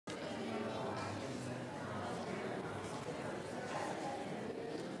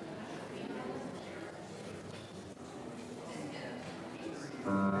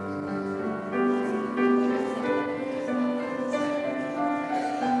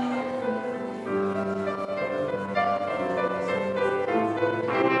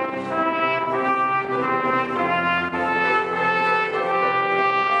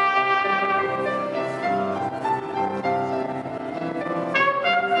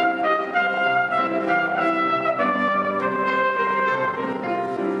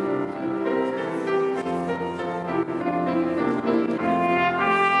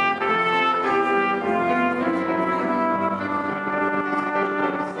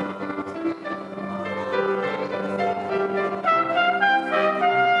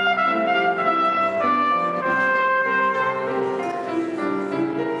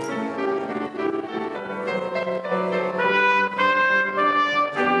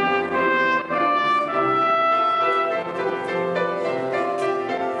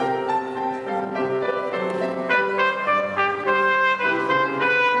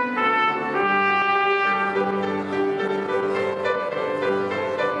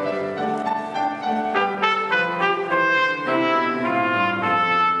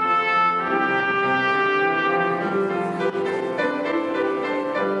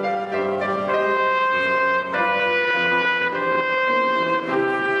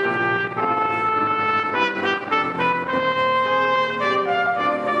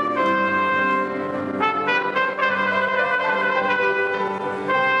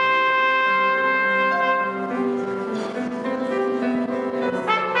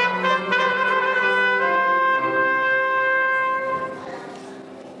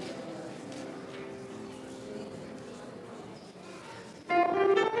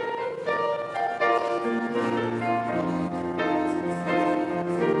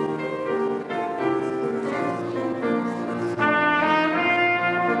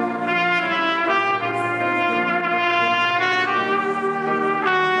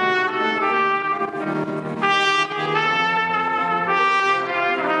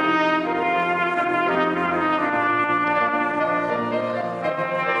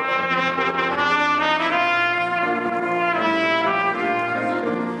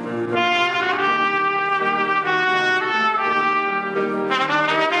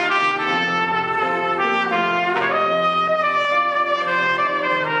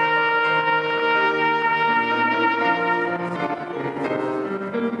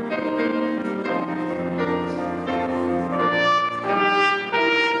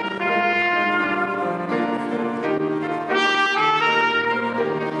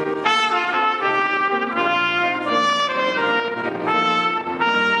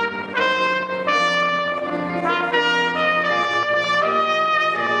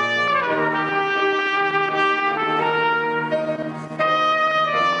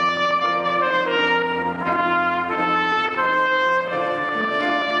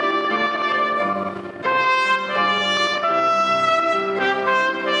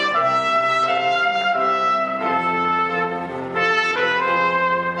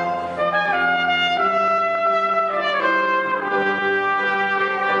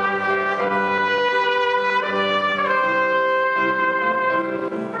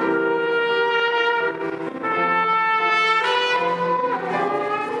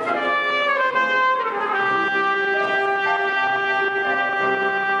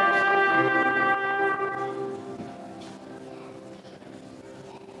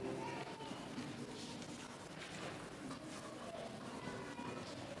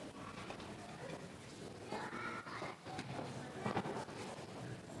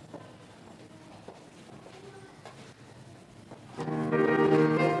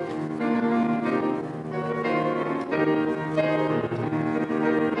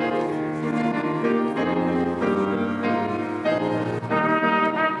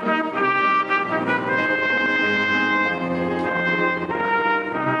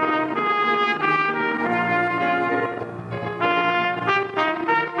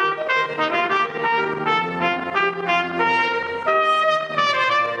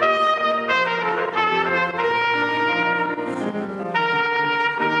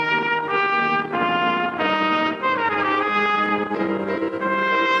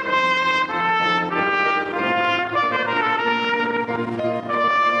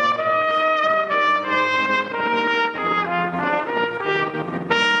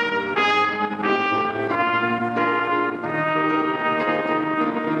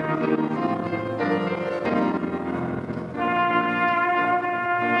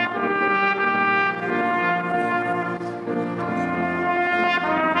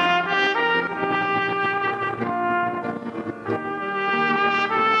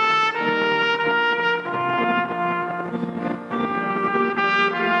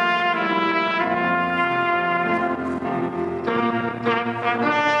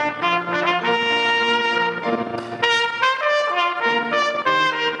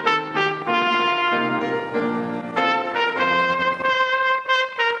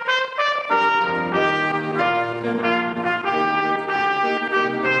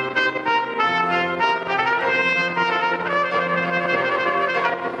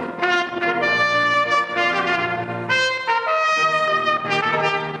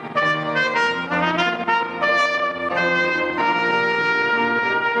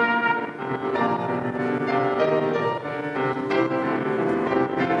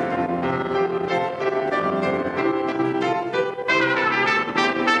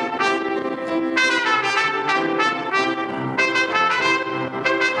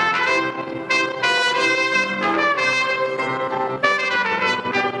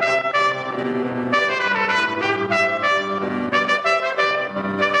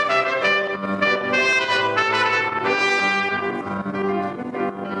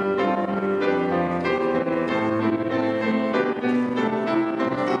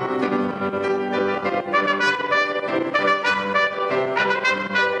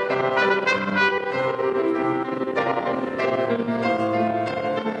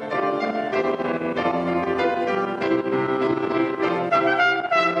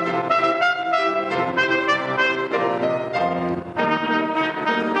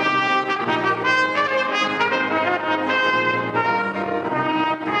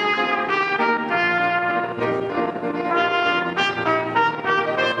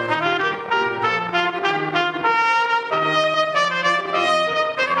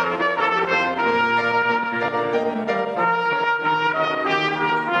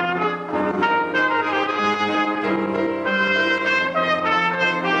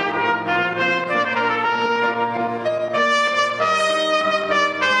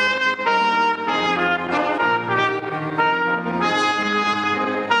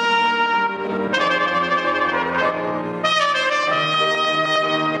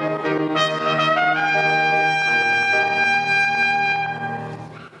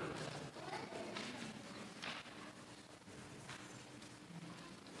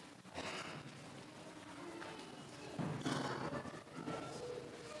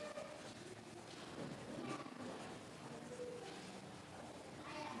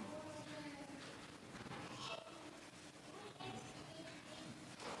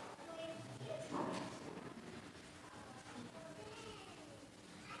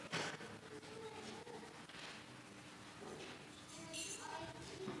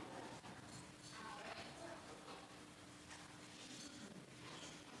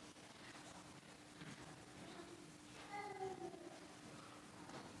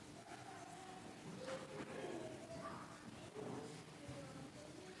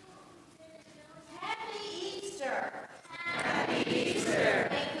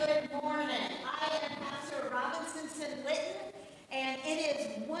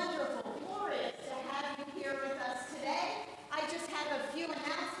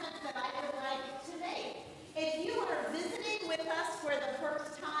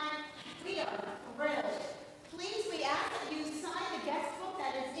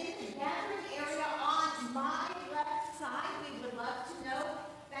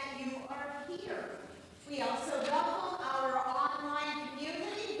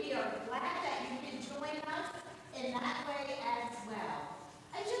in that way as well.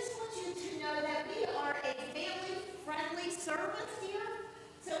 I just want you to know that we are a family-friendly service here.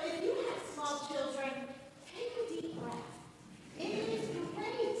 So if you have small children, take a deep breath. It is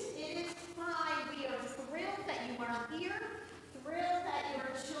great. It is fine. We are thrilled that you are here, thrilled that your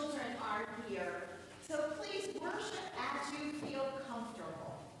children are here. So please worship as you feel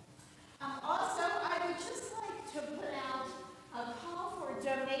comfortable. Also, I would just like to put out a call for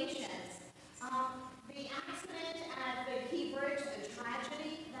donations. The accident at the Key Bridge, the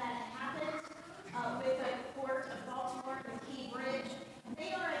tragedy that happened with the Port of Baltimore and Key Bridge,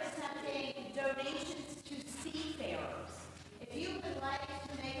 they are accepting donations to seafarers. If you would like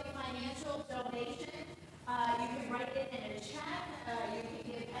to make a financial donation, you can write it in a check, you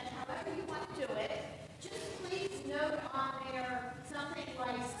can give it however you want to do it. Just please note on there something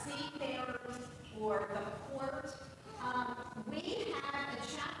like seafarers or the port. We have a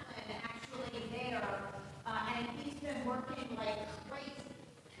chaplain actually there, and he's been working like crazy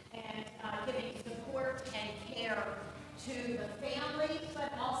and giving support and care to the families,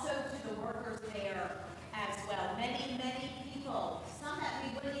 but also to the workers there as well. Many, many people, some that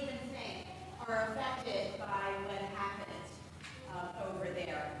we wouldn't even think, are affected by what happened over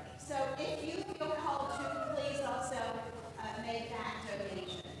there. So if you feel called to, please also make that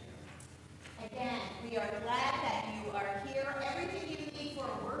donation. Again, we are glad that you are here. Everything you need for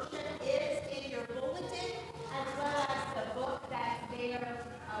worship is in your bulletin, as well as the book that's there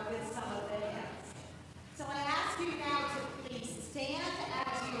with some of the hymns. So I ask you now to please stand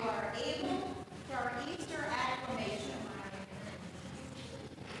as you are able for our Easter acclamation.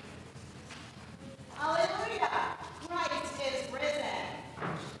 Hallelujah! Christ is risen.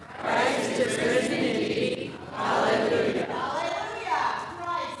 Christ is risen indeed. Hallelujah. Hallelujah!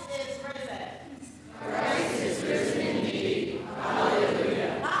 Christ is risen. Christ is risen indeed.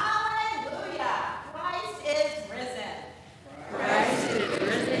 Hallelujah. Hallelujah! Christ is risen. Christ is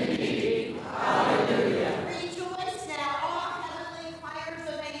risen indeed. Hallelujah. Rejoice now, all heavenly choirs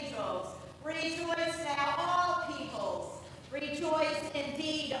of angels. Rejoice now, all peoples. Rejoice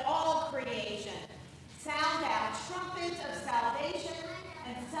indeed, all creation. Sound out trumpets of salvation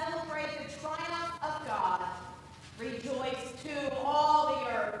and celebrate the triumph of God. Rejoice too, all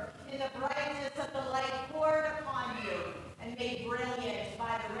the earth, in the brightness of the light poured upon you and made brilliant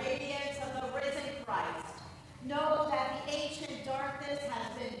by the radiance of the risen Christ. Know that the ancient darkness has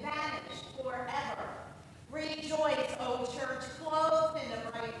been banished forever. Rejoice, O church, clothed in the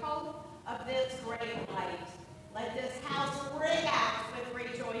bright hope of this great light. Let this house ring out with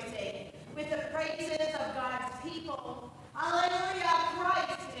rejoicing, with the praises of God's people. Hallelujah,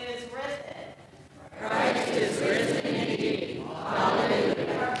 Christ is risen. Christ is risen indeed.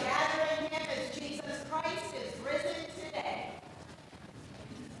 Hallelujah. Our gathering hymn is Jesus Christ is risen today.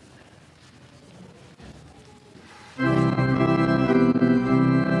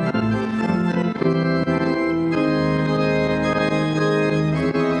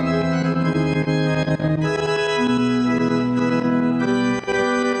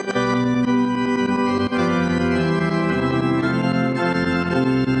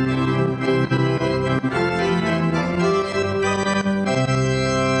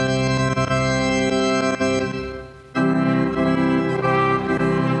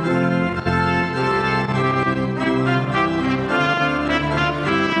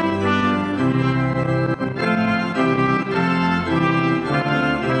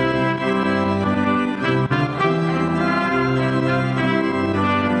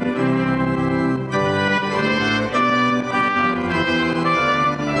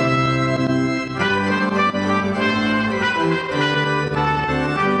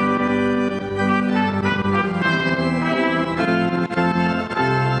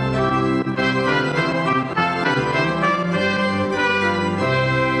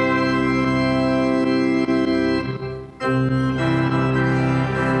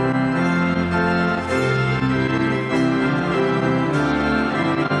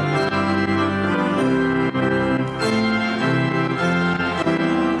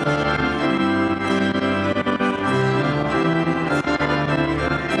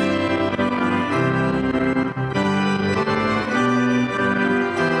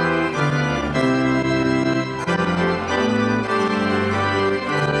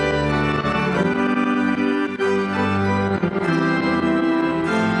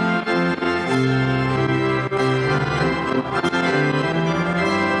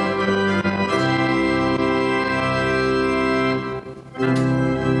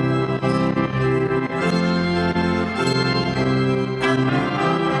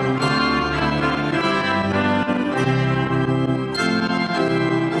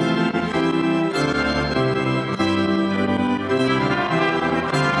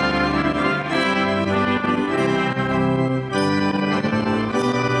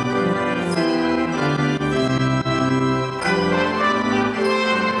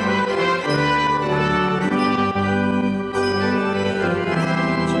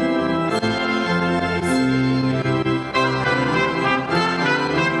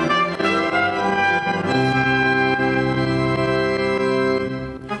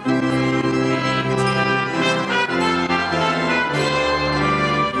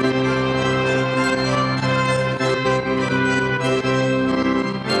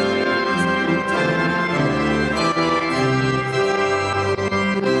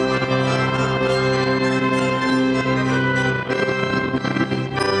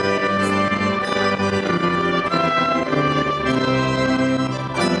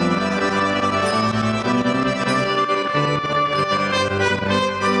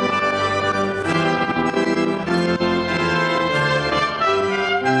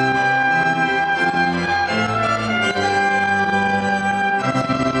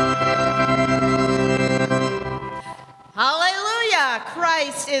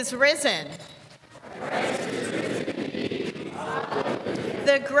 is risen.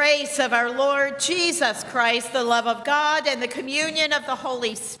 The grace of our Lord Jesus Christ, the love of God, and the communion of the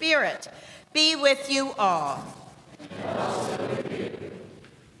Holy Spirit be with you all.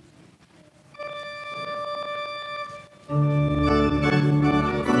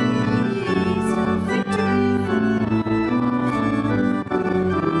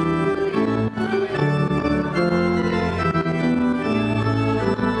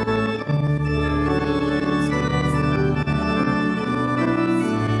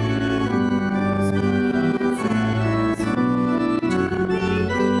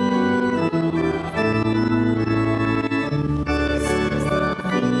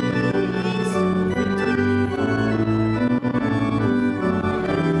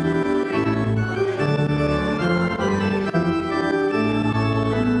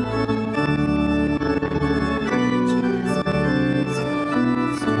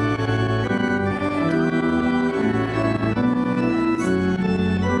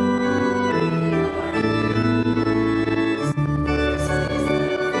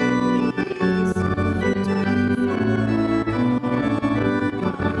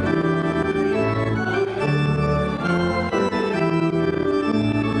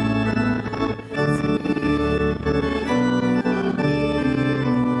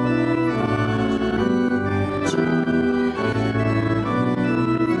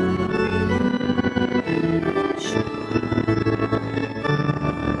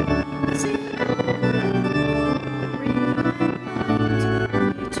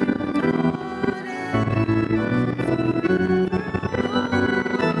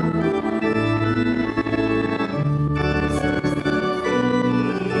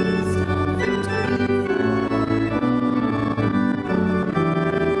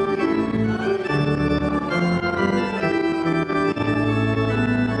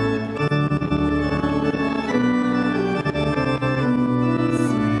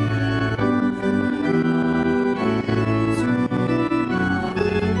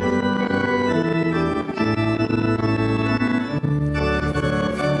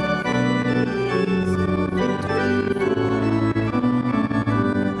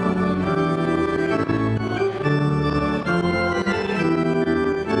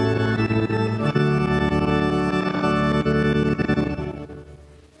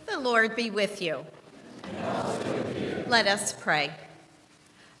 Lord be with you. Let us pray.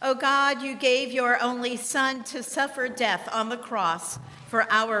 O God, you gave your only Son to suffer death on the cross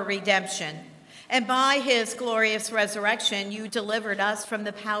for our redemption, and by his glorious resurrection you delivered us from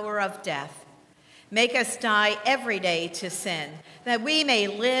the power of death. Make us die every day to sin, that we may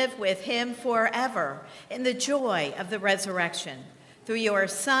live with him forever in the joy of the resurrection. Through your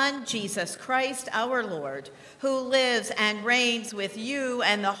Son, Jesus Christ, our Lord, who lives and reigns with you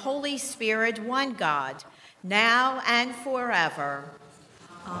and the Holy Spirit, one God, now and forever.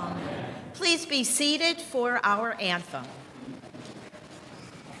 Amen. Please be seated for our anthem.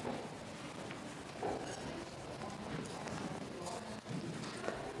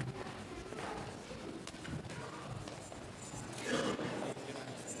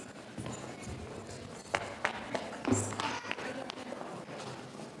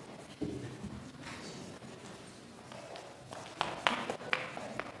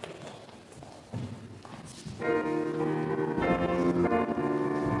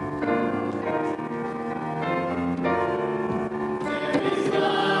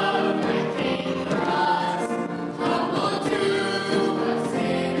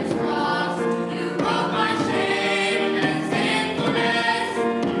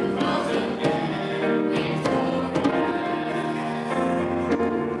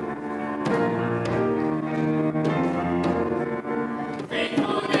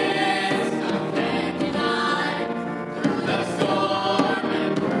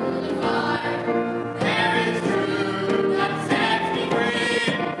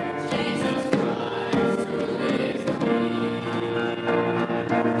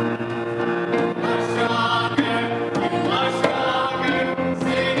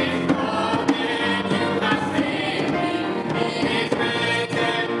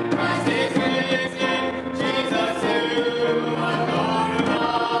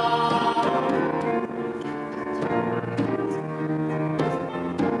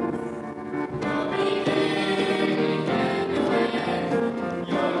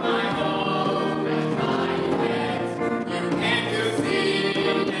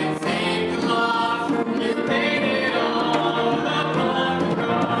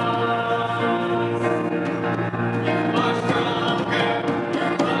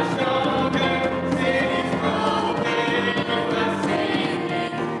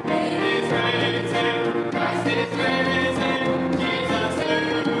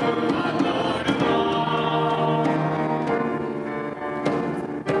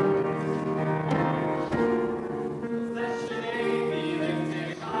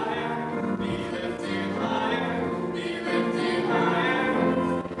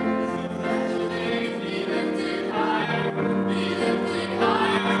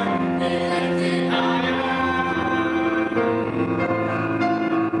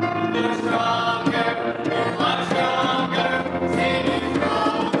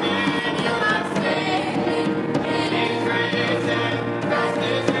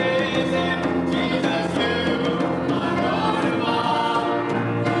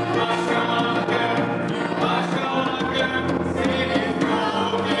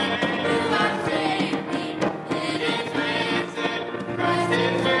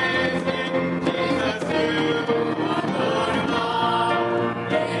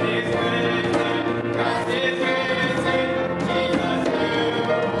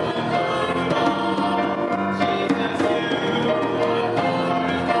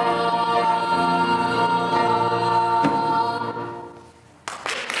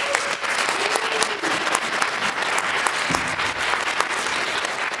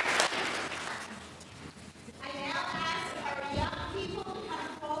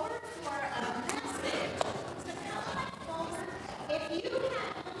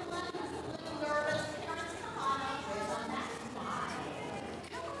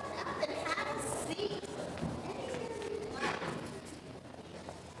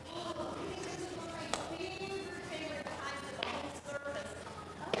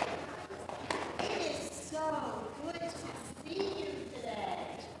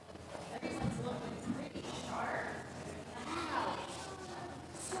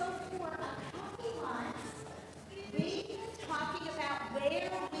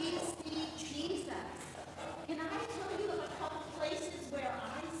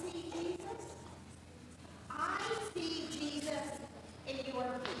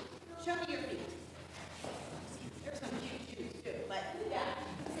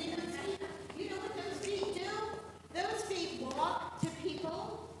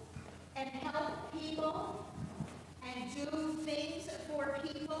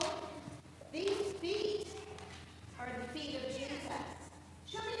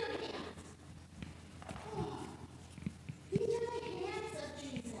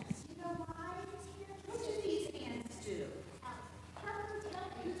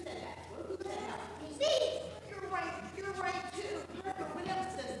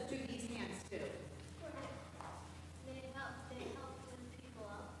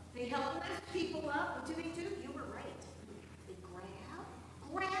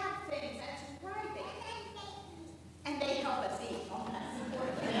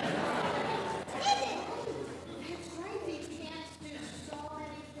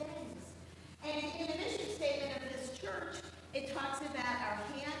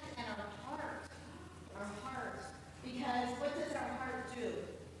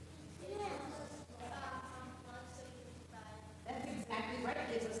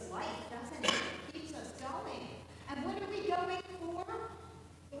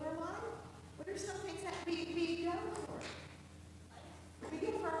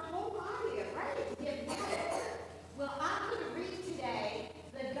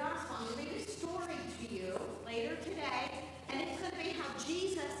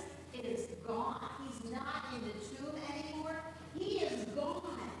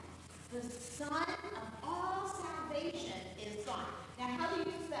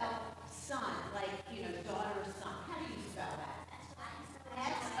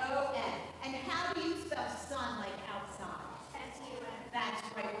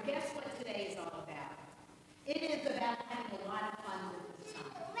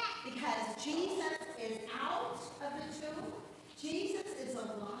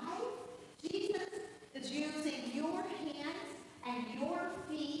 and your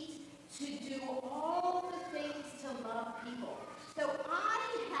feet to do all the things to love people. So I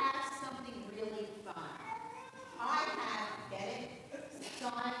have something really fun. I have getting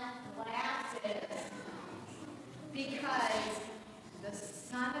sunglasses because the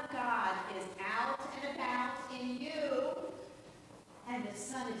Son of God is out and about in you, and the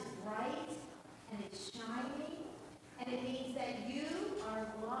sun is bright and it's shining, and it means that you are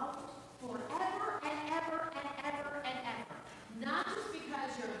loved forever and ever and ever and ever. Not just because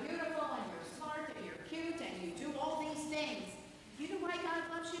you're beautiful and you're smart and you're cute and you do all these things. You know why God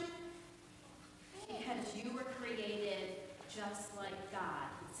loves you? Because you were created just like God.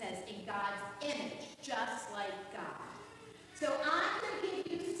 It says in God's image, just like God. So I'm going to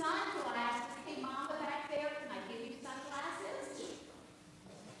give you sunglasses. Hey, Mama back there, can I give you sunglasses?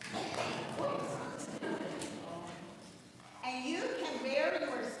 And you can wear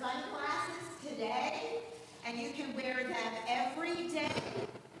your sunglasses today, and you can wear them every day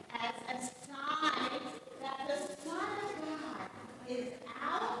as a sign that the Son of God is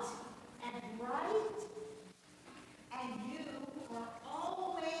out and bright, and you are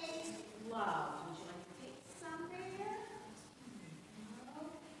always loved. Would you like to take some there?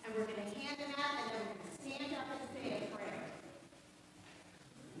 And we're going to hand them out, and then we're going to stand up and say a prayer.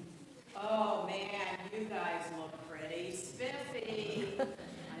 Oh man, you guys look pretty spiffy. I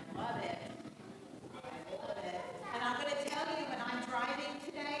love it. I love it. And I'm going to tell you, when I'm driving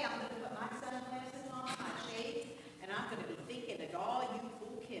today, I'm going to put my sunglasses on, my shades, and I'm going to be thinking of all you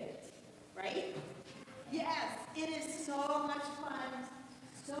cool kids, right? Yes, it is so much fun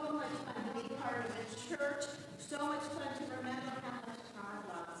to be part of this church, so much fun to remember how much God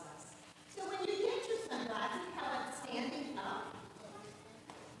loves us. So when you get your sunglasses, how about standing up?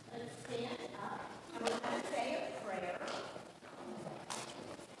 Let's stand up, and we're going to say a prayer.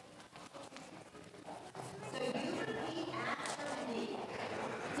 So you repeat after me.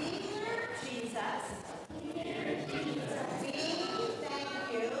 Dear Jesus, we thank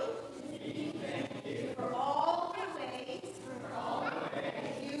you for all the ways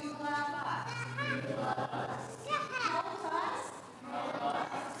you love us. Help us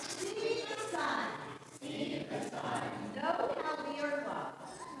see the sun. Know how we are loved.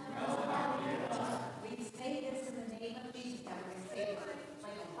 We say this in the name of Jesus, and we're going to say it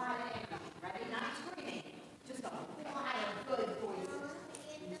like a lot of energy. Ready? Not screaming, just a lot of good voices.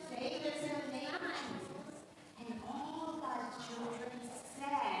 We say this in the name of Jesus, and all God's children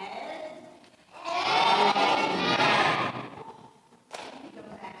said, Amen. Let me go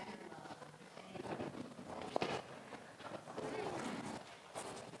back to your love.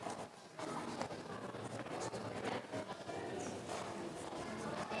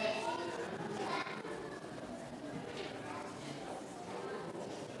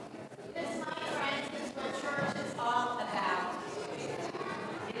 This, my friends, is what church is all about.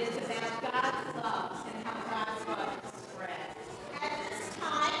 It is about God's love and how God's love is spread. At this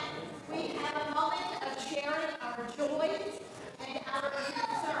time, we have a moment of sharing our joys and our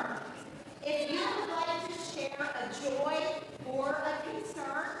concerns. If you would like to share a joy or a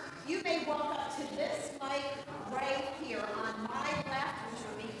concern, you may walk up to this mic right here on my left, which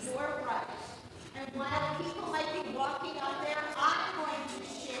will be your right. And while people might be walking up there, I'm going to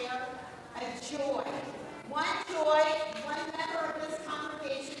share a joy. One joy, one member of this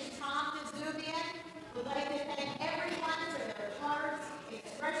congregation, Tom DeZubian, would like to thank everyone for their cards,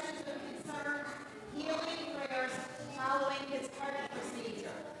 expressions of concern, healing prayers following his heart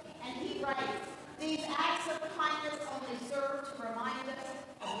procedure. And he writes, these acts of kindness only serve to remind us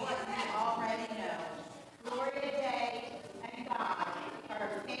of what we already know. Gloria Day and God are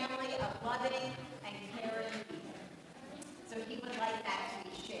a family of loving and caring people. So he would like that to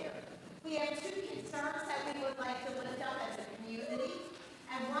be shared. We have two concerns that we would like to lift up as a community.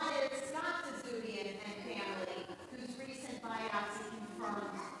 And one is Scott DeZubian and family, whose recent biopsy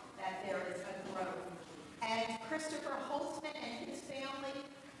confirms that there is a growth. And Christopher Holtzman and his family,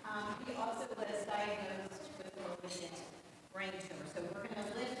 he also was diagnosed with malignant brain tumor. So we're going to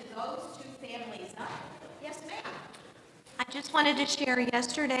lift those two families up. Yes, ma'am. I just wanted to share,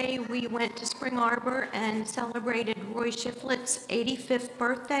 yesterday we went to Spring Arbor and celebrated Roy Shiflett's 85th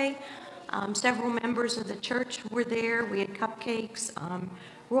birthday. Several members of the church were there. We had cupcakes.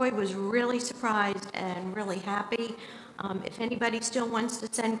 Roy was really surprised and really happy. If anybody still wants to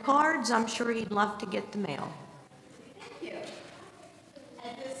send cards, I'm sure he'd love to get the mail. Thank you.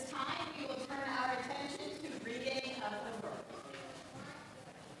 At this time, we will turn our attention to reading of the word.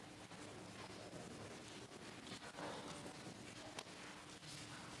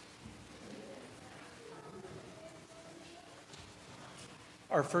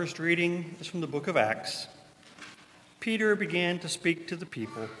 Our first reading is from the book of Acts. Peter began to speak to the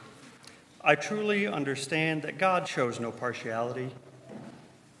people. I truly understand that God shows no partiality,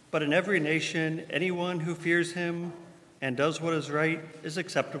 but in every nation, anyone who fears him and does what is right is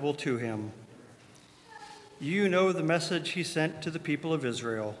acceptable to him. You know the message he sent to the people of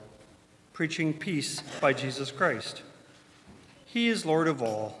Israel, preaching peace by Jesus Christ. He is Lord of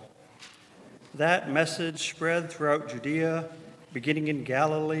all. That message spread throughout Judea, beginning in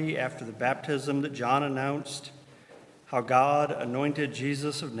Galilee after the baptism that John announced, how God anointed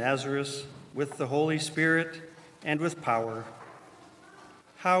Jesus of Nazareth with the Holy Spirit and with power,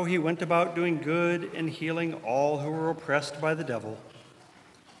 how he went about doing good and healing all who were oppressed by the devil,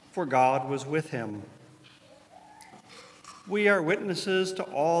 for God was with him. We are witnesses to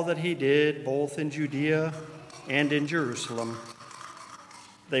all that he did, both in Judea and in Jerusalem.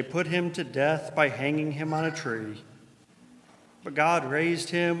 They put him to death by hanging him on a tree. But God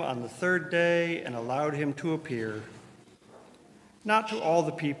raised him on the third day and allowed him to appear, not to all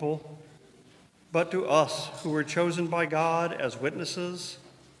the people, but to us who were chosen by God as witnesses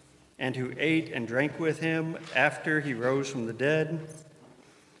and who ate and drank with him after he rose from the dead.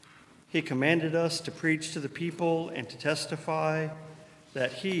 He commanded us to preach to the people and to testify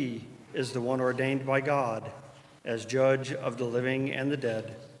that he is the one ordained by God as judge of the living and the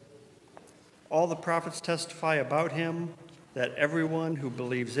dead. All the prophets testify about him that everyone who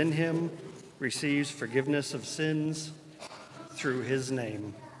believes in him receives forgiveness of sins through his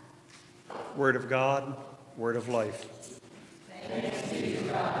name. Word of God, word of life. Thanks be to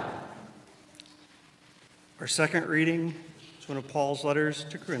God. Our second reading is one of Paul's letters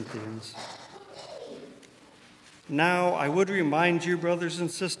to Corinthians. Now I would remind you, brothers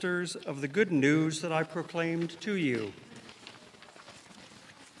and sisters, of the good news that I proclaimed to you,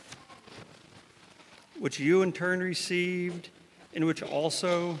 which you in turn received, in which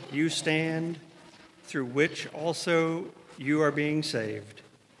also you stand, through which also you are being saved,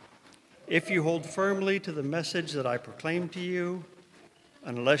 if you hold firmly to the message that I proclaimed to you,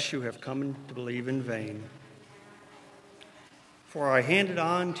 unless you have come to believe in vain. For I handed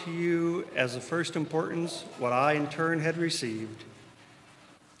on to you as of first importance what I in turn had received,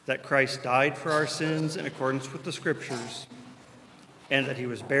 that Christ died for our sins in accordance with the Scriptures, and that he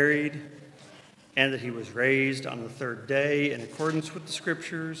was buried, and that he was raised on the third day in accordance with the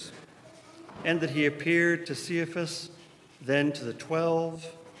Scriptures, and that he appeared to Cephas, then to the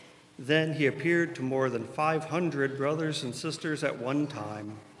 12, then he appeared to more than 500 brothers and sisters at one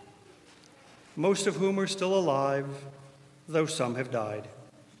time, most of whom are still alive, though some have died.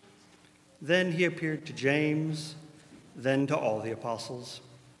 Then he appeared to James, then to all the apostles.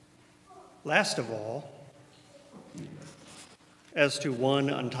 Last of all, as to one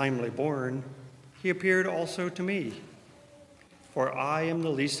untimely born, he appeared also to me, for I am the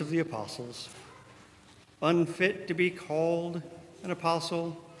least of the apostles, unfit to be called an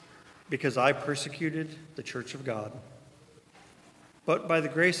apostle, because I persecuted the church of God. But by the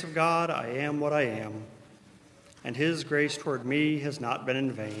grace of God, I am what I am, and his grace toward me has not been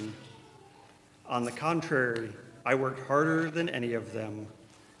in vain. On the contrary, I worked harder than any of them,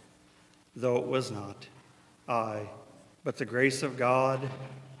 though it was not I, but the grace of God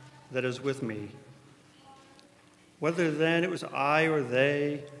that is with me. Whether then it was I or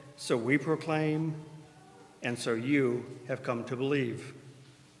they, so we proclaim, and so you have come to believe.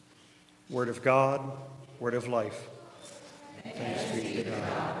 Word of God, word of life. Thanks be to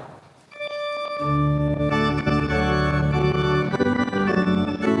God.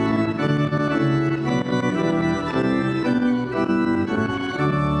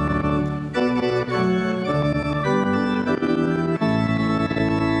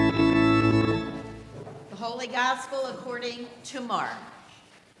 The Holy Gospel according to Mark.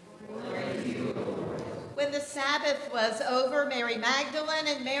 When the Sabbath was over, Mary Magdalene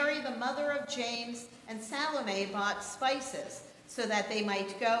and Mary, the mother of James, and Salome bought spices so that they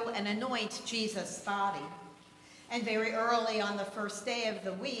might go and anoint Jesus' body. And very early on the first day of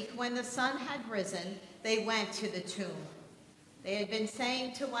the week, when the sun had risen, they went to the tomb. They had been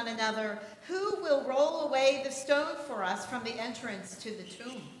saying to one another, "Who will roll away the stone for us from the entrance to the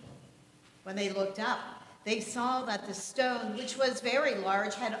tomb?" When they looked up, they saw that the stone, which was very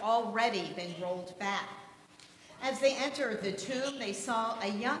large, had already been rolled back. As they entered the tomb, they saw a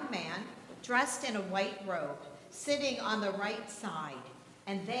young man dressed in a white robe, sitting on the right side,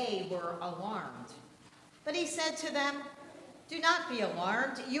 and they were alarmed. But he said to them, "Do not be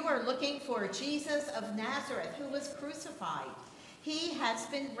alarmed. You are looking for Jesus of Nazareth, who was crucified. He has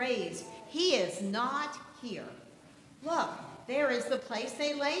been raised. He is not here. Look, there is the place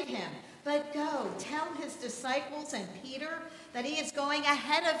they laid him. But go, tell his disciples and Peter that he is going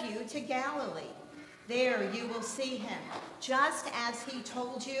ahead of you to Galilee. There you will see him, just as he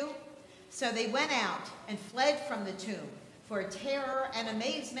told you. So they went out and fled from the tomb, for terror and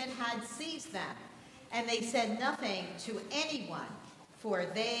amazement had seized them. And they said nothing to anyone, for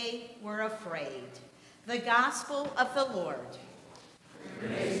they were afraid. The Gospel of the Lord.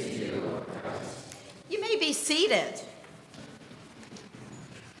 Praise to you, Lord Christ. You may be seated.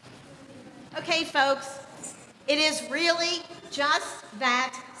 Okay, folks, it is really just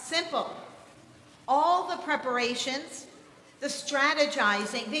that simple. All the preparations, the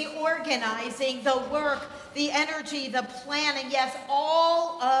strategizing, the organizing, the work, the energy, the planning, yes,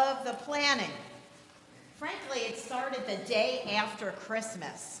 all of the planning. Frankly, it started the day after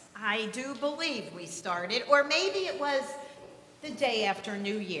Christmas. I do believe we started, or maybe it was the day after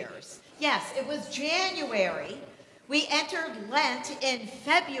New Year's. Yes, it was January. We entered Lent in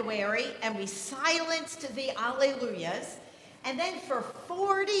February, and we silenced the Alleluias. And then for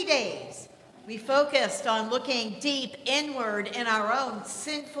 40 days, we focused on looking deep inward in our own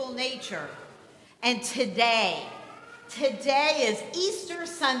sinful nature. And today is Easter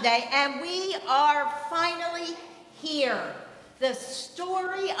Sunday, and we are finally here. The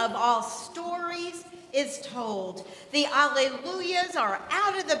story of all stories is told. The Alleluias are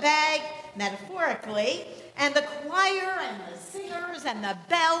out of the bag, metaphorically, and the choir and the singers and the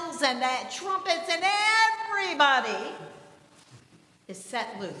bells and the trumpets and everybody is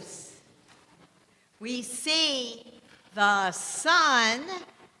set loose. We see the sun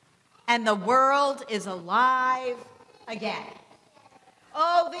and the world is alive again.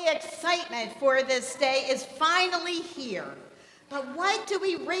 Oh, the excitement for this day is finally here. But what do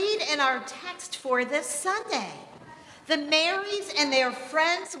we read in our text for this Sunday? The Marys and their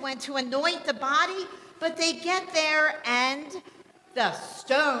friends went to anoint the body, but they get there and the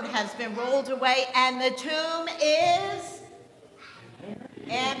stone has been rolled away and the tomb is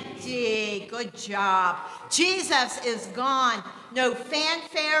empty. Good job. Jesus is gone. No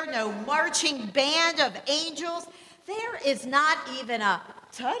fanfare, no marching band of angels. There is not even a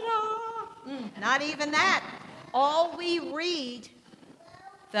ta-da, not even that. All we read,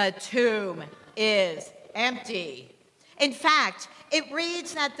 the tomb is empty. In fact, it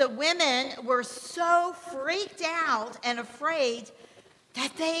reads that the women were so freaked out and afraid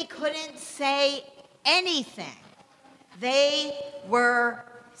that they couldn't say anything. They were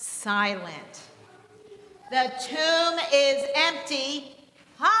silent. The tomb is empty.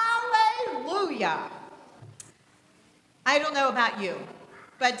 Hallelujah. I don't know about you,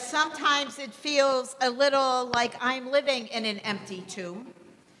 but sometimes it feels a little like I'm living in an empty tomb.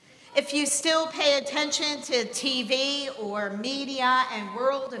 If you still pay attention to TV or media and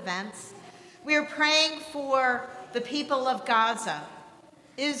world events, we're praying for the people of Gaza,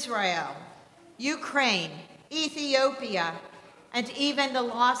 Israel, Ukraine, Ethiopia, and even the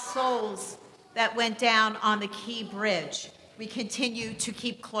lost souls that went down on the Key Bridge. We continue to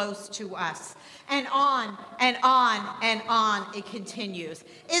keep close to us. And on and on and on it continues.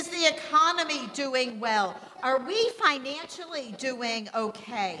 Is the economy doing well? Are we financially doing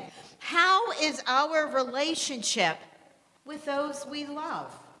okay? How is our relationship with those we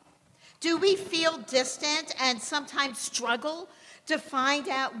love? Do we feel distant and sometimes struggle to find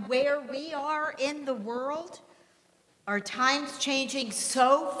out where we are in the world? Are times changing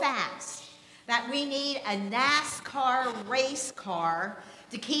so fast that we need a NASCAR race car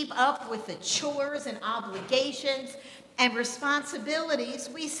to keep up with the chores and obligations and responsibilities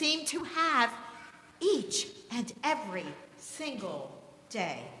we seem to have each and every single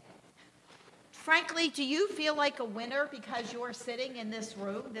day? Frankly, do you feel like a winner because you're sitting in this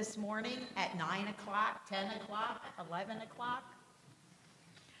room this morning at 9 o'clock, 10 o'clock, 11 o'clock?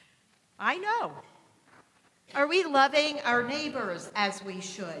 I know. Are we loving our neighbors as we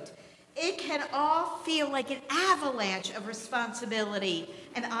should? It can all feel like an avalanche of responsibility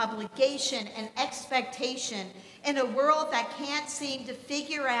and obligation and expectation in a world that can't seem to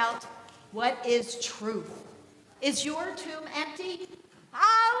figure out what is truth. Is your tomb empty?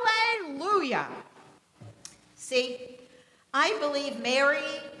 Hallelujah! See, I believe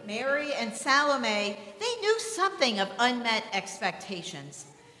Mary and Salome, they knew something of unmet expectations.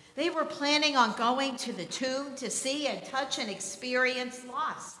 They were planning on going to the tomb to see and touch and experience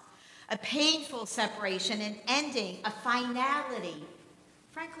loss, a painful separation, an ending, a finality,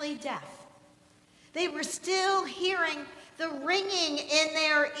 frankly, death. They were still hearing the ringing in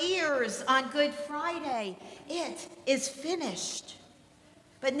their ears on Good Friday. It is finished.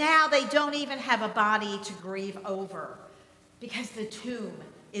 But now they don't even have a body to grieve over because the tomb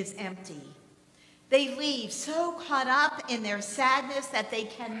is empty. They leave so caught up in their sadness that they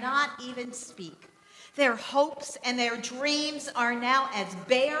cannot even speak. Their hopes and their dreams are now as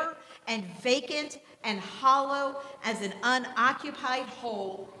bare and vacant and hollow as an unoccupied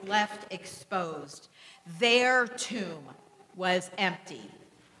hole left exposed. Their tomb was empty.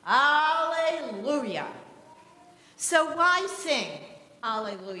 Alleluia. So why sing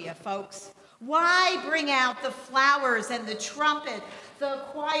Alleluia, folks? Why bring out the flowers and the trumpet, the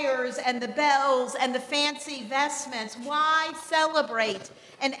choirs and the bells and the fancy vestments? Why celebrate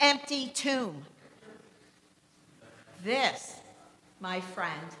an empty tomb? This, my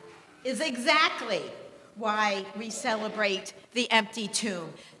friend, is exactly why we celebrate the empty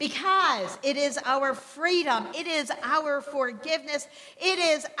tomb. Because it is our freedom, it is our forgiveness, it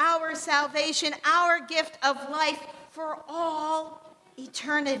is our salvation, our gift of life for all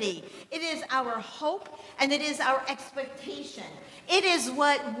eternity. It is our hope and it is our expectation. It is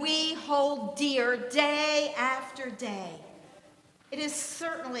what we hold dear day after day. It is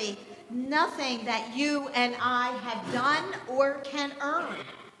certainly nothing that you and I have done or can earn.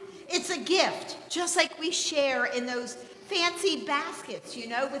 It's a gift, just like we share in those fancy baskets, you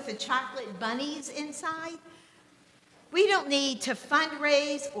know, with the chocolate bunnies inside. We don't need to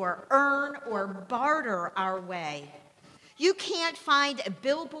fundraise or earn or barter our way. You can't find a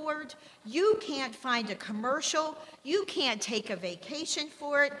billboard. You can't find a commercial. You can't take a vacation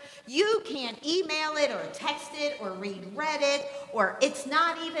for it. You can't email it or text it or read Reddit, or it's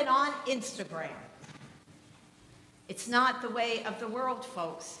not even on Instagram. It's not the way of the world,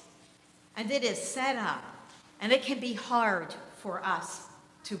 folks. And it is set up, and it can be hard for us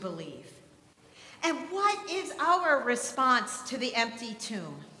to believe. And what is our response to the empty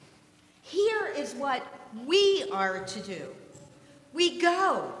tomb? Here is what we are to do. We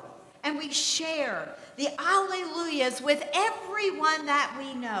go and we share the Alleluias with everyone that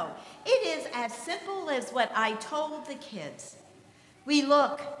we know. It is as simple as what I told the kids. We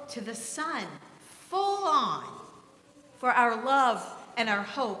look to the sun full on for our love and our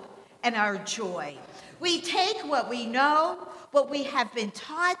hope and our joy. We take what we know, what we have been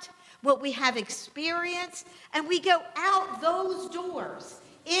taught, what we have experienced, and we go out those doors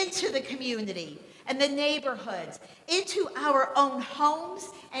into the community and the neighborhoods, into our own homes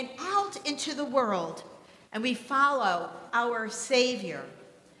and out into the world, and we follow our Savior.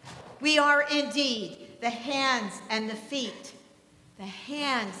 We are indeed the hands and the feet, the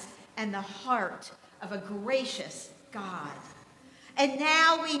hands and the heart of a gracious God. And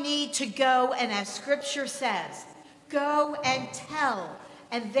now we need to go, and as Scripture says, go and tell,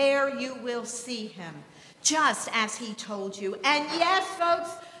 and there you will see him, just as he told you. And yes,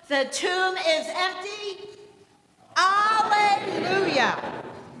 folks, the tomb is empty. Alleluia.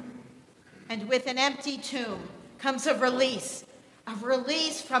 And with an empty tomb comes a release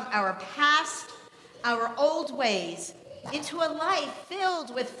from our past, our old ways, into a life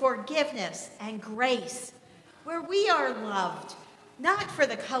filled with forgiveness and grace, where we are loved, not for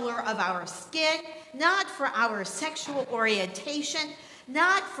the color of our skin, not for our sexual orientation,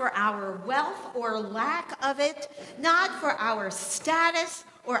 not for our wealth or lack of it, not for our status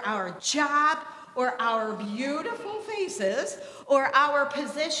or our job or our beautiful faces or our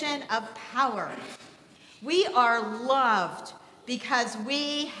position of power. We are loved because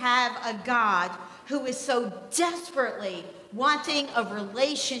we have a God who is so desperately wanting a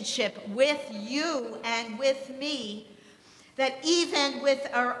relationship with you and with me that even with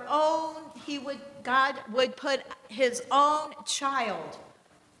our own, God would put his own child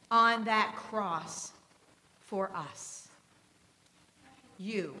on that cross for us,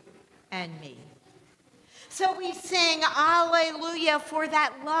 you and me. So we sing Alleluia, for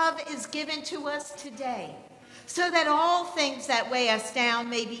that love is given to us today, so that all things that weigh us down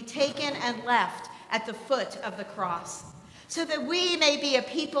may be taken and left at the foot of the cross, so that we may be a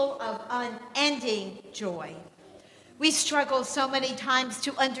people of unending joy. We struggle so many times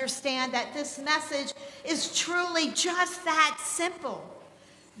to understand that this message is truly just that simple,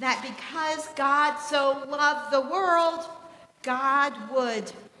 that because God so loved the world, God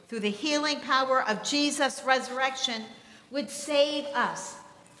would, through the healing power of Jesus' resurrection, would save us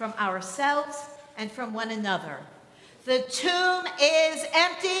from ourselves and from one another. The tomb is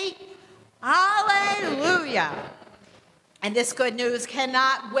empty. Hallelujah. And this good news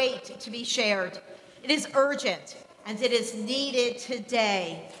cannot wait to be shared. It is urgent. And it is needed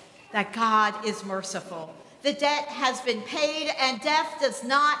today that God is merciful. The debt has been paid, and death does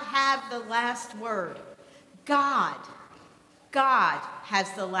not have the last word. God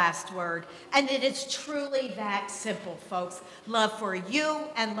has the last word. And it is truly that simple, folks. Love for you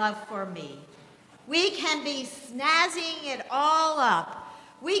and love for me. We can be snazzing it all up.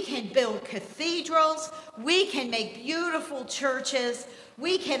 We can build cathedrals. We can make beautiful churches.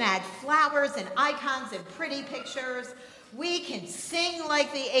 We can add flowers and icons and pretty pictures. We can sing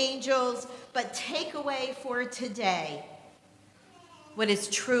like the angels, but take away for today what is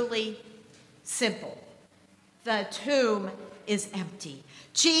truly simple. The tomb is empty.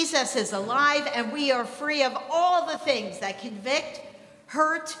 Jesus is alive, and we are free of all the things that convict,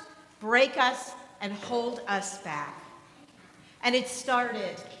 hurt, break us, and hold us back. And it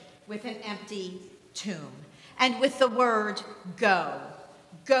started with an empty tomb and with the word go.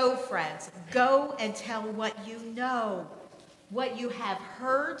 Go, friends. Go and tell what you know, what you have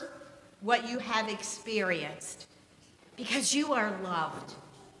heard, what you have experienced. Because you are loved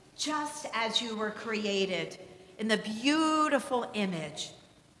just as you were created in the beautiful image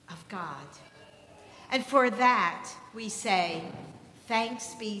of God. And for that, we say,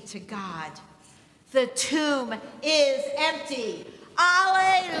 thanks be to God. The tomb is empty.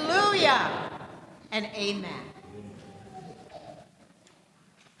 Alleluia and amen.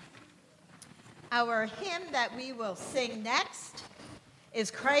 Our hymn that we will sing next is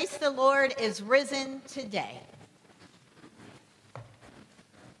Christ the Lord is risen today.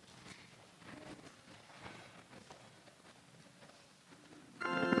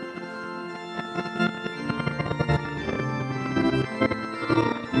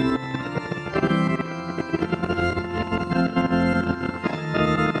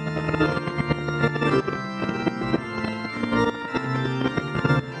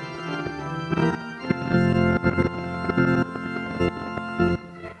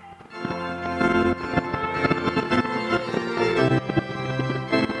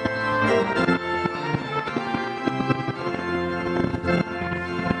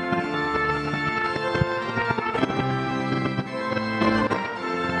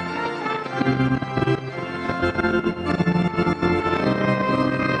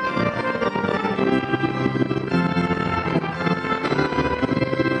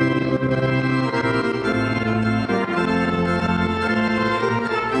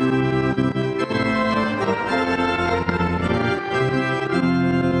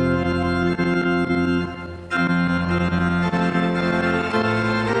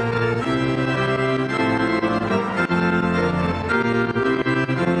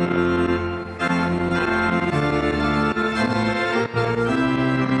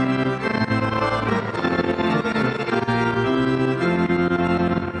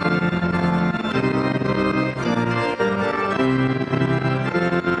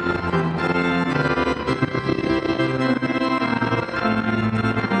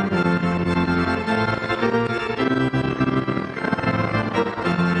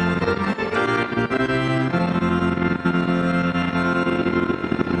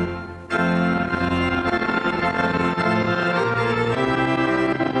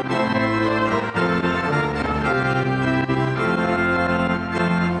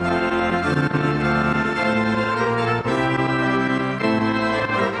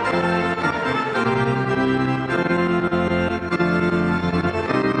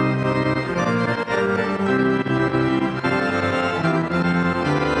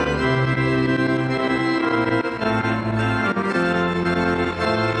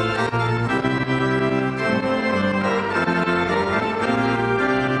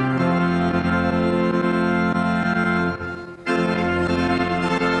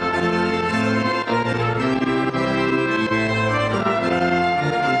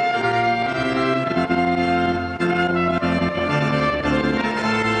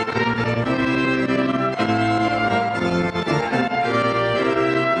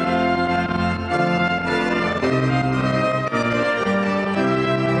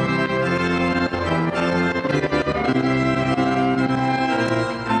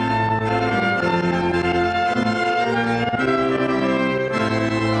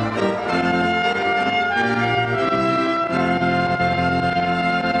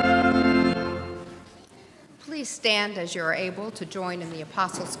 Stand as you are able to join in the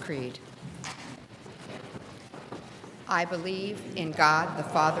Apostles' Creed. I believe in God, the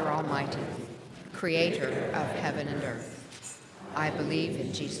Father Almighty, creator of heaven and earth. I believe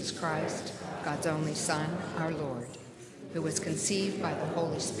in Jesus Christ, God's only Son, our Lord, who was conceived by the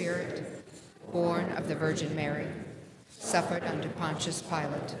Holy Spirit, born of the Virgin Mary, suffered under Pontius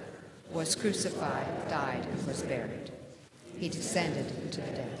Pilate, was crucified, died, and was buried. He descended into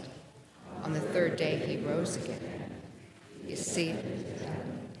the dead. On the third day he rose again. He is seated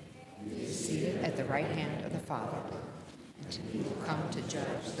at the right hand of the Father, and he will come to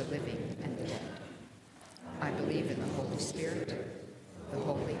judge the living and the dead. I believe in the Holy Spirit, the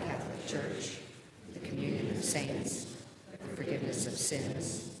Holy Catholic Church, the communion of saints, the forgiveness of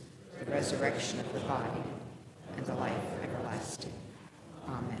sins, the resurrection of the body, and the life everlasting.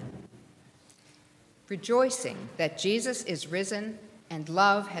 Amen. Rejoicing that Jesus is risen and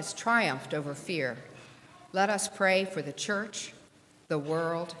love has triumphed over fear, let us pray for the church, the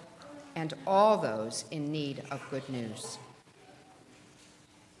world, and all those in need of good news.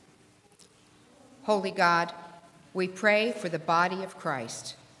 Holy God, we pray for the body of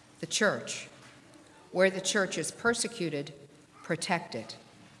Christ, the church. Where the church is persecuted, protect it.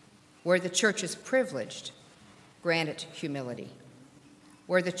 Where the church is privileged, grant it humility.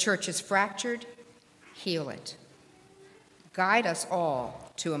 Where the church is fractured, heal it. Guide us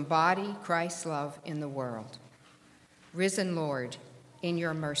all to embody Christ's love in the world. Risen Lord, in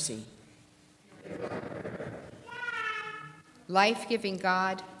your mercy. Life-giving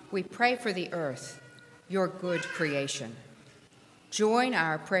God, we pray for the earth, your good creation. Join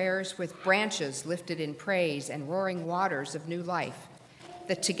our prayers with branches lifted in praise and roaring waters of new life,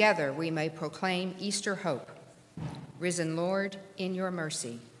 that together we may proclaim Easter hope. Risen Lord, in your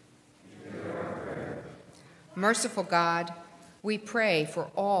mercy. Merciful God, we pray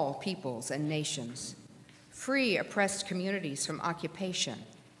for all peoples and nations. Free oppressed communities from occupation,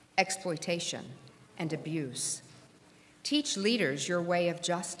 exploitation, and abuse. Teach leaders your way of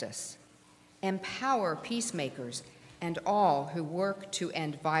justice. Empower peacemakers and all who work to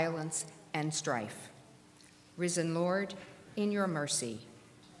end violence and strife. Risen Lord, in your mercy.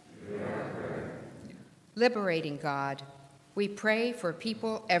 Liberating God, we pray for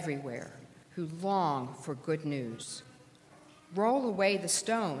people everywhere who long for good news. Roll away the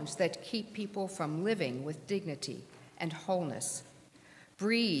stones that keep people from living with dignity and wholeness.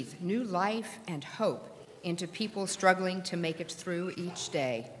 Breathe new life and hope into people struggling to make it through each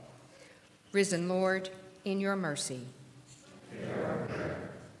day. Risen Lord, in your mercy.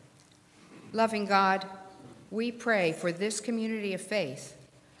 Loving God, we pray for this community of faith,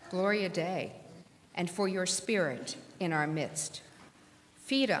 Gloria Dei, and for your Spirit in our midst.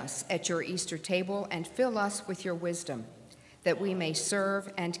 Feed us at your Easter table and fill us with your wisdom, that we may serve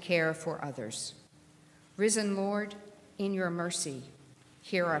and care for others. Risen Lord, in your mercy,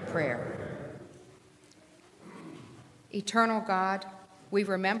 hear our prayer. Eternal God, we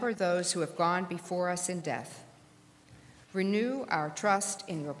remember those who have gone before us in death. Renew our trust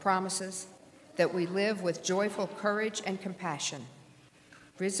in your promises, that we live with joyful courage and compassion.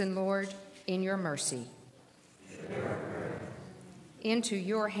 Risen Lord, in your mercy. Into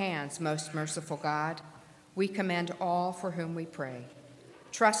your hands, most merciful God, we commend all for whom we pray,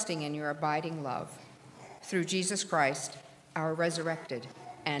 trusting in your abiding love, through Jesus Christ, our resurrected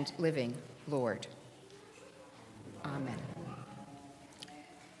and living Lord. Amen.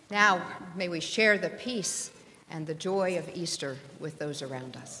 Now, may we share the peace and the joy of Easter with those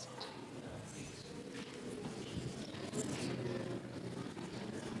around us.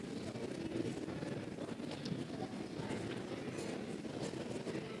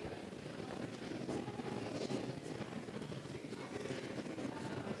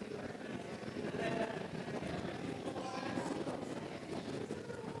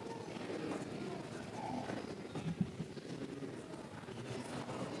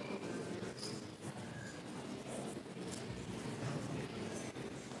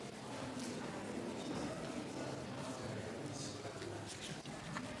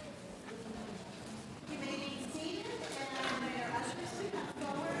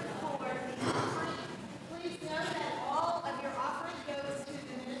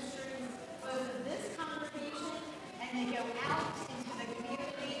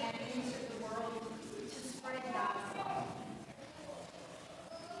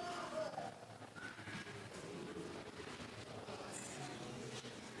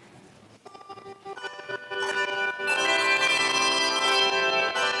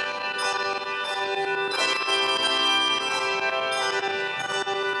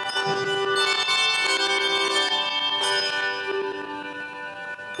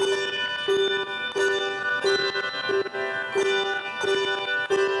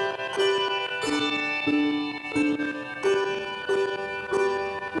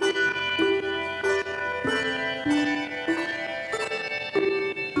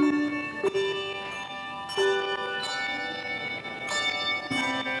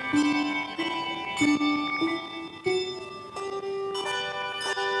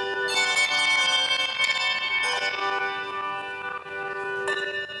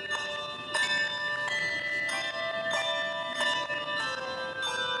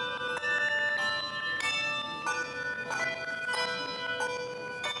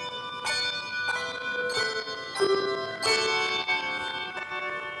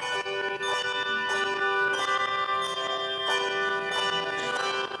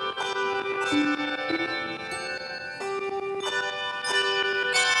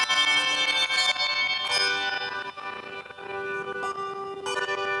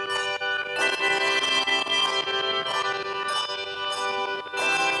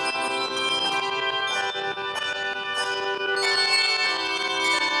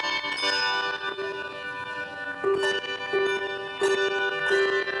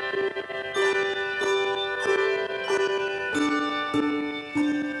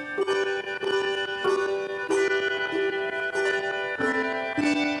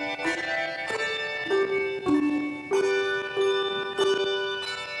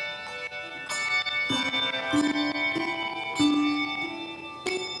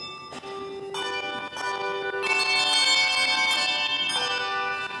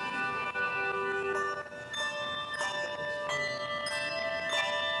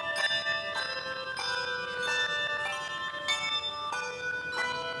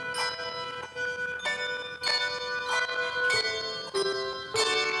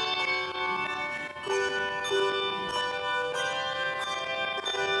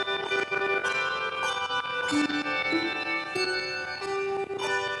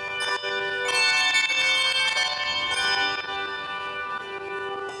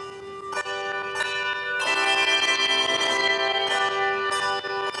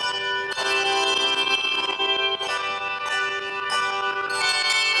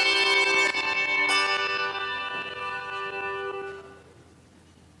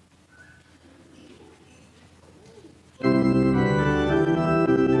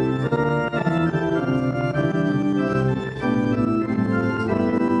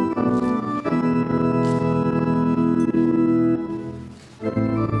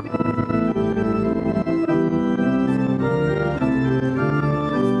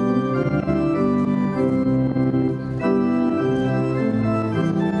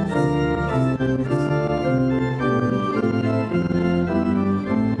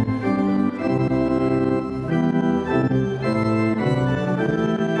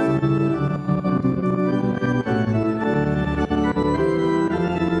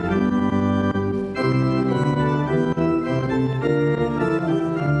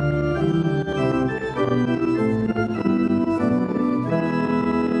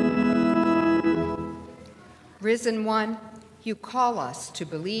 Risen One, you call us to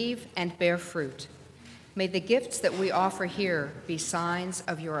believe and bear fruit. May the gifts that we offer here be signs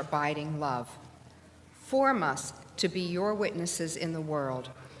of your abiding love. Form us to be your witnesses in the world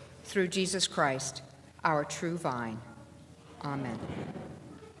through Jesus Christ, our true vine. Amen.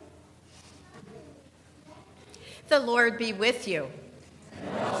 The Lord be with you.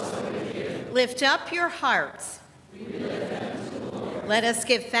 And also with you. Lift up your hearts. We lift them to the Lord. Let us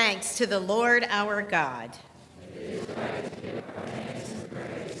give thanks to the Lord our God. It is right to give our thanks and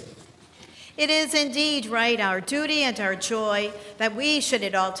praise. It is indeed right, our duty and our joy, that we should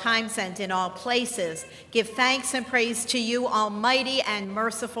at all times and in all places give thanks and praise to you, Almighty and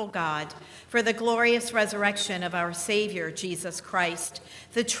merciful God, for the glorious resurrection of our Savior, Jesus Christ,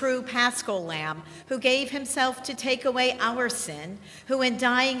 the true Paschal Lamb, who gave himself to take away our sin, who in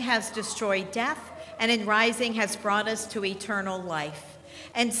dying has destroyed death, and in rising has brought us to eternal life.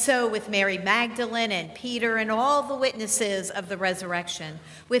 And so with Mary Magdalene and Peter and all the witnesses of the resurrection,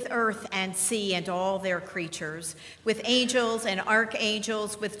 with earth and sea and all their creatures, with angels and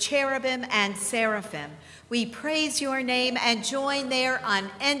archangels, with cherubim and seraphim, we praise your name and join their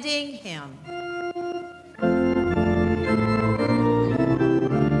unending hymn.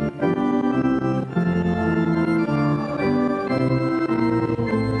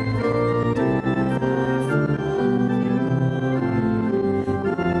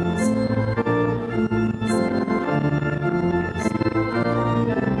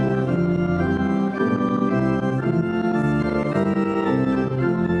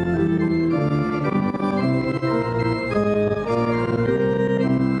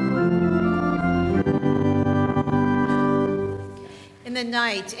 The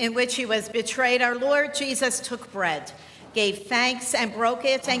night in which he was betrayed, our Lord Jesus took bread, gave thanks and broke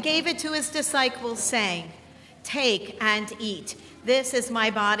it, and gave it to his disciples, saying, "Take and eat. This is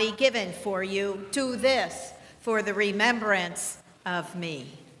my body given for you. Do this for the remembrance of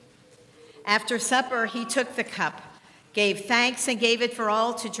me." After supper, he took the cup, gave thanks, and gave it for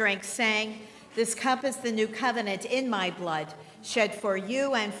all to drink, saying, "This cup is the new covenant in my blood, shed for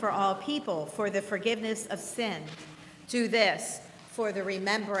you and for all people for the forgiveness of sin. Do this for the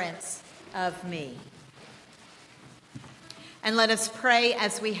remembrance of me." And let us pray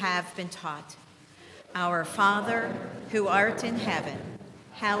as we have been taught. Our Father, who art in heaven,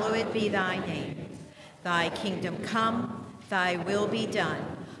 hallowed be thy name. Thy kingdom come, thy will be done,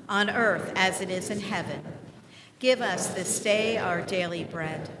 on earth as it is in heaven. Give us this day our daily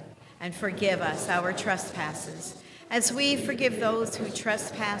bread, and forgive us our trespasses, as we forgive those who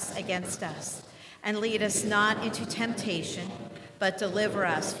trespass against us. And lead us not into temptation, but deliver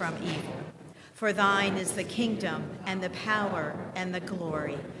us from evil. For thine is the kingdom and the power and the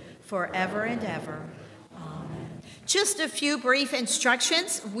glory forever and ever. Amen. Just a few brief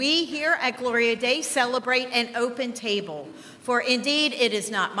instructions. We here at Gloria Dei celebrate an open table. For indeed, it is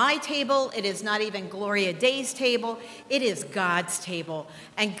not my table, it is not even Gloria Dei's table, it is God's table,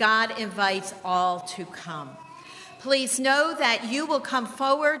 and God invites all to come. Please know that you will come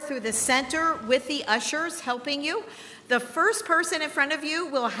forward through the center with the ushers helping you. The first person in front of you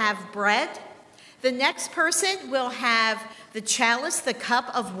will have bread. The next person will have the chalice, the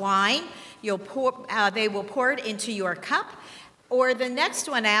cup of wine. They will pour it into your cup. Or the next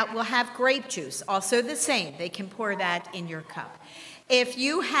one out will have grape juice, also the same. They can pour that in your cup. If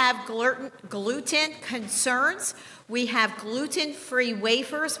you have gluten concerns, we have gluten-free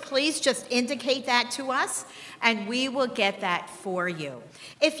wafers. Please just indicate that to us, and we will get that for you.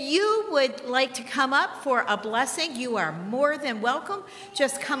 If you would like to come up for a blessing, you are more than welcome.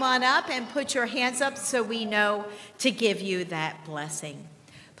 Just come on up and put your hands up so we know to give you that blessing.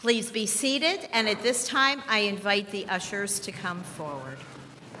 Please be seated, and at this time, I invite the ushers to come forward.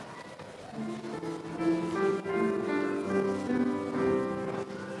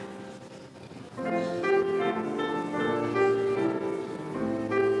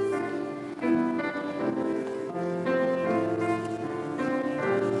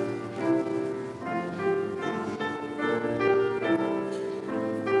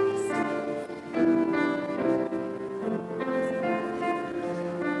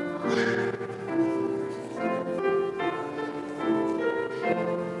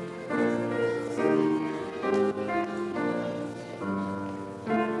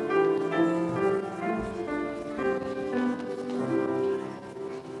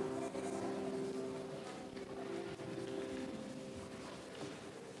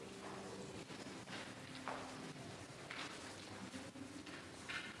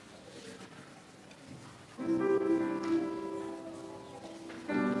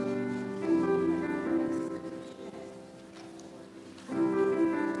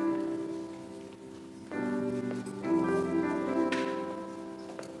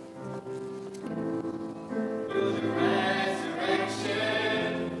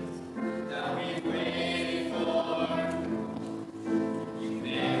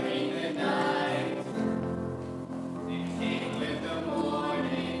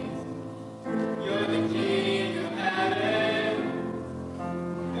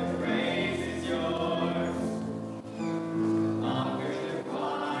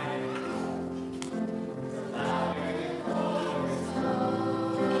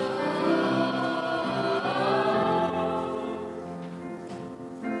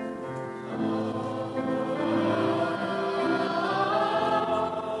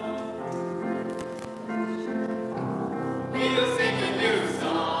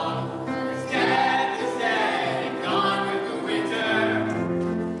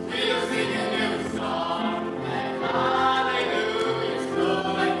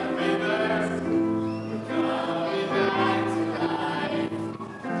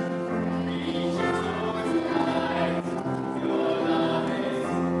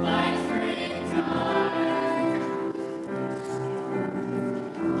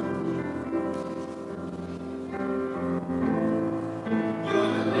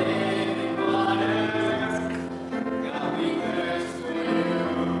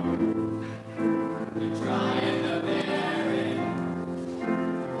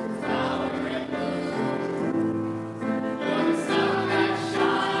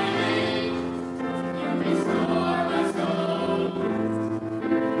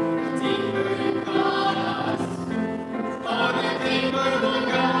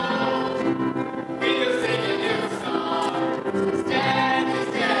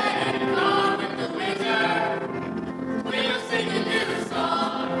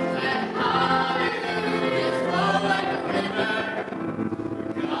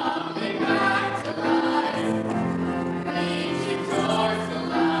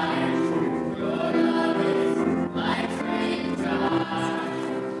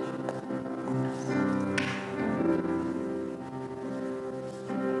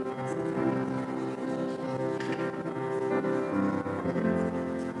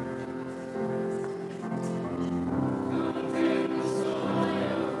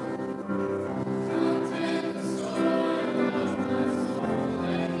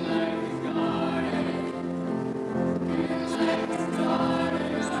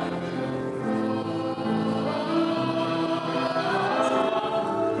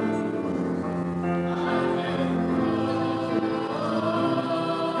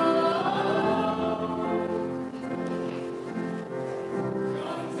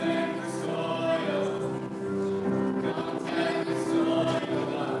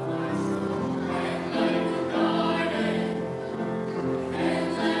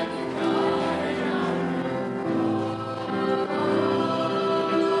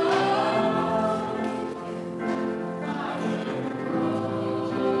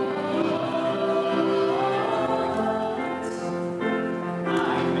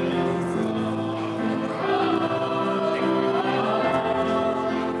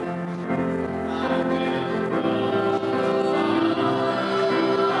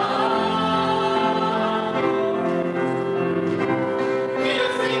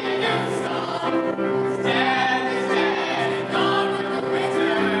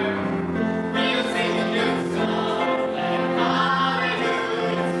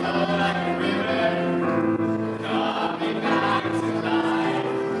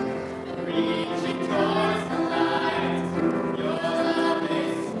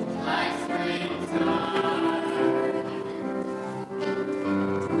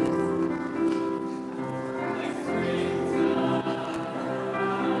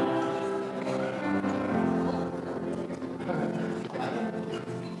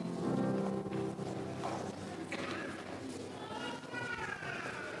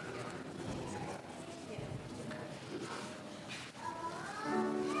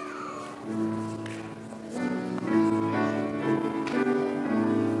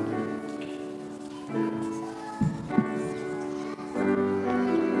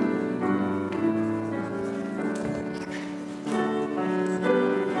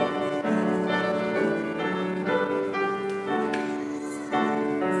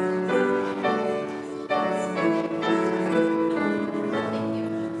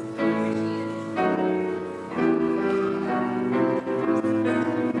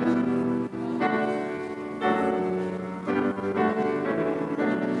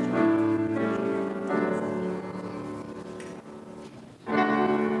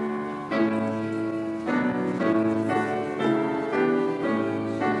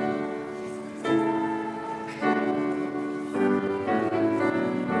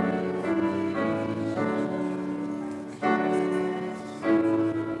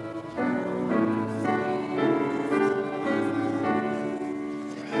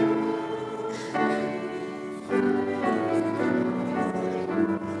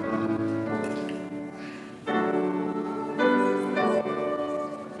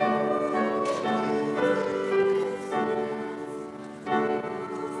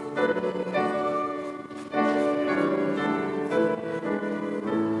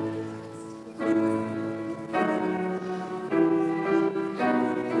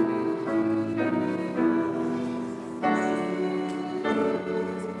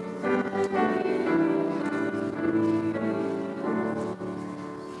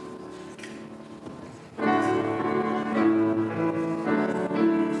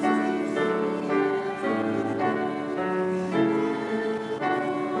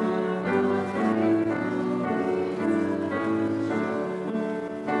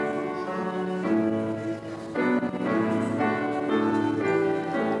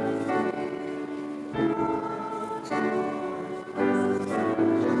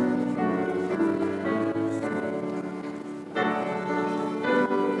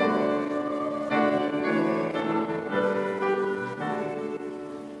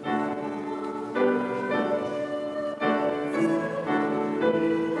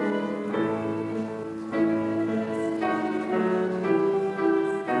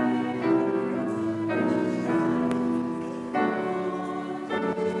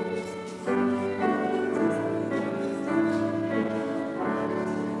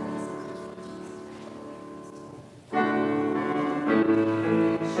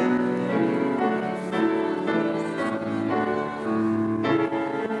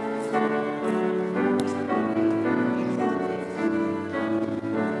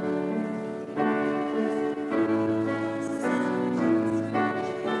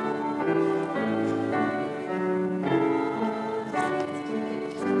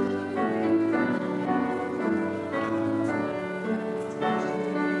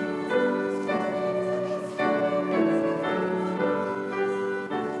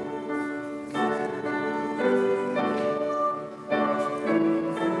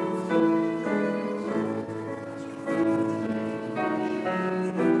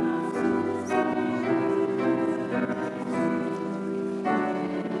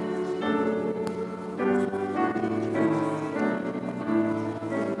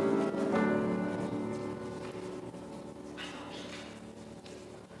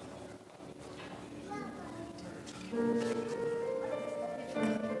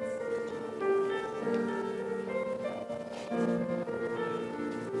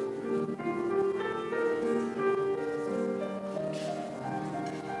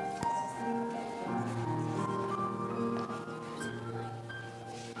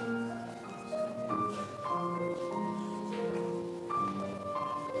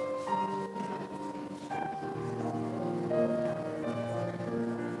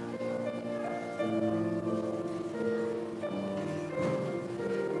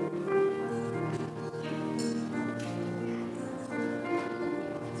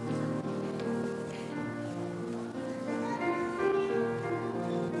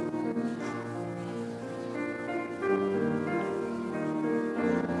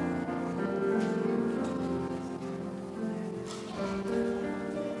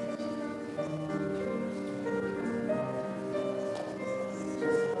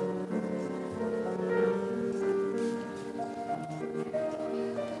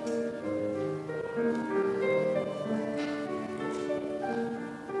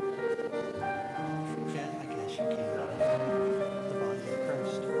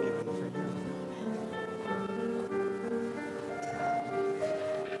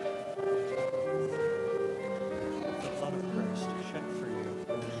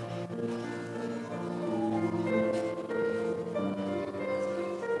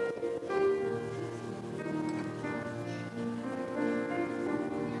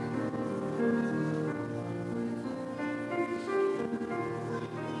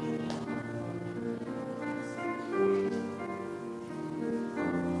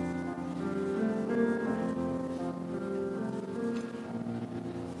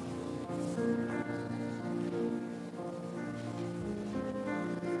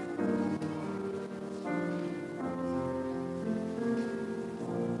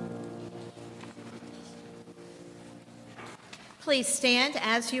 Please stand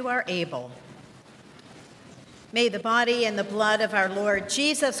as you are able. May the body and the blood of our Lord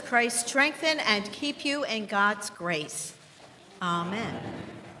Jesus Christ strengthen and keep you in God's grace. Amen.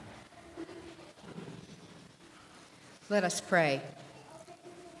 Let us pray.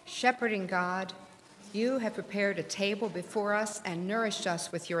 Shepherding God, you have prepared a table before us and nourished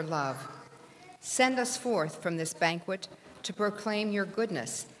us with your love. Send us forth from this banquet to proclaim your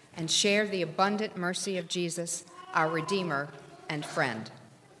goodness and share the abundant mercy of Jesus, our Redeemer and friend.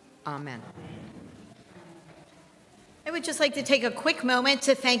 Amen. I would just like to take a quick moment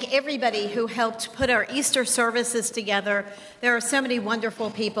to thank everybody who helped put our Easter services together. There are so many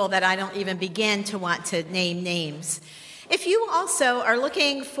wonderful people that I don't even begin to want to name names. If you also are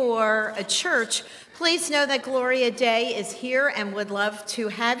looking for a church, please know that Gloria Day is here and would love to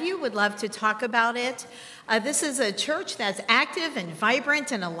have you, would love to talk about it. This is a church that's active and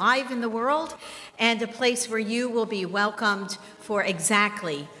vibrant and alive in the world, and a place where you will be welcomed for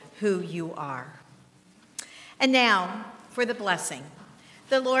exactly who you are. And now for the blessing.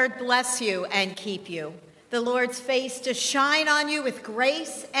 The Lord bless you and keep you. The Lord's face to shine on you with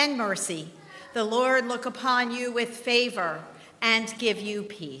grace and mercy. The Lord look upon you with favor and give you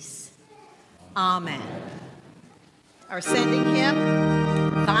peace. Amen. Our sending hymn,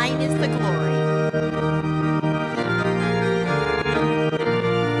 Thine is the Glory.